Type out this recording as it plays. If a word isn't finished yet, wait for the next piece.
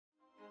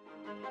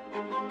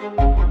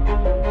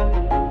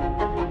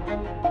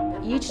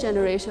Each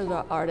generation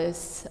of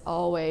artists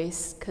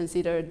always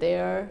consider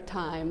their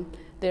time,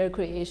 their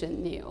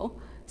creation new.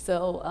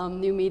 So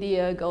new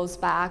media goes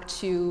back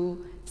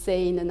to,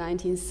 say, in the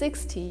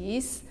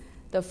 1960s,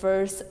 the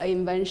first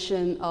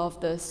invention of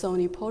the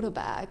Sony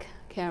Photoback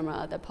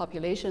camera. The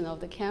population of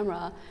the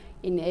camera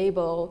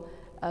enabled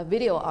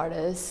video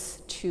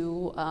artists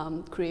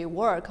to create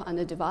work on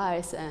the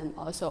device and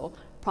also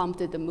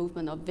prompted the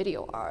movement of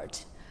video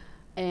art.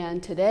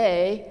 And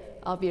today,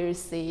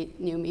 obviously,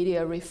 new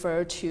media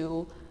refer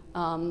to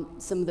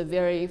some of the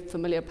very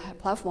familiar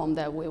platforms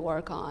that we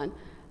work on,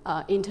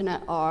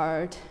 internet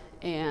art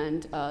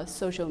and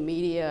social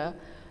media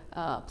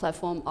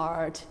platform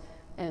art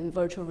and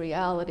virtual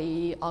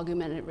reality,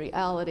 augmented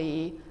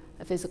reality,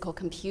 physical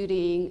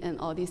computing, and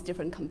all these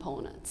different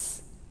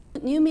components.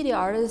 New media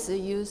artists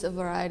use a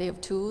variety of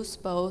tools,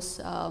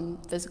 both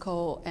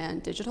physical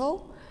and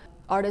digital.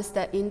 Artists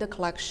that in the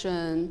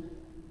collection,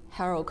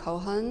 Harold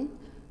Cohen,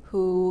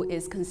 who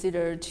is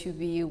considered to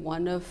be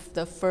one of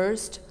the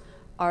first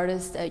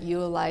artists that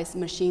utilized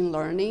machine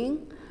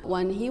learning.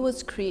 When he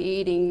was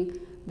creating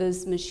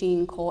this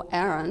machine called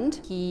Errand,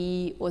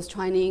 he was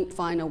trying to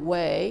find a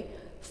way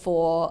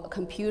for a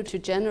computer to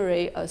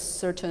generate a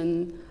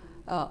certain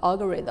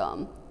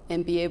algorithm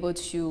and be able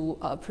to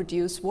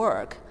produce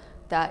work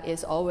that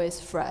is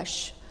always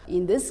fresh.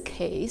 In this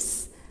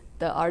case,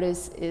 the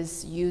artist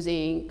is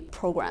using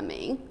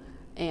programming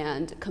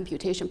and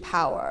computation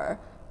power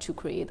to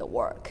create the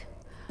work.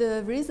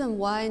 The reason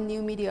why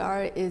new media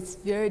art is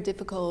very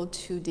difficult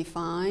to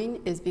define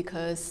is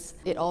because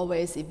it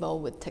always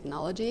evolves with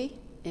technology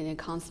and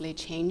it's constantly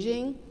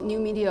changing. New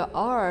media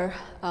art,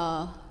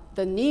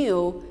 the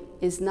new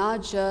is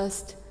not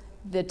just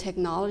the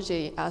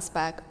technology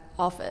aspect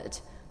of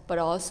it, but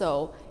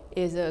also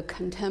is a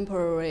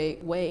contemporary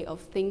way of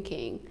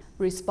thinking,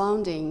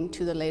 responding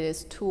to the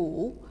latest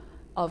tool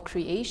of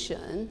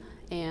creation,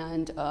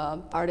 and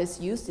artists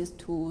use these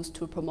tools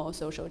to promote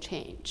social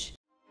change.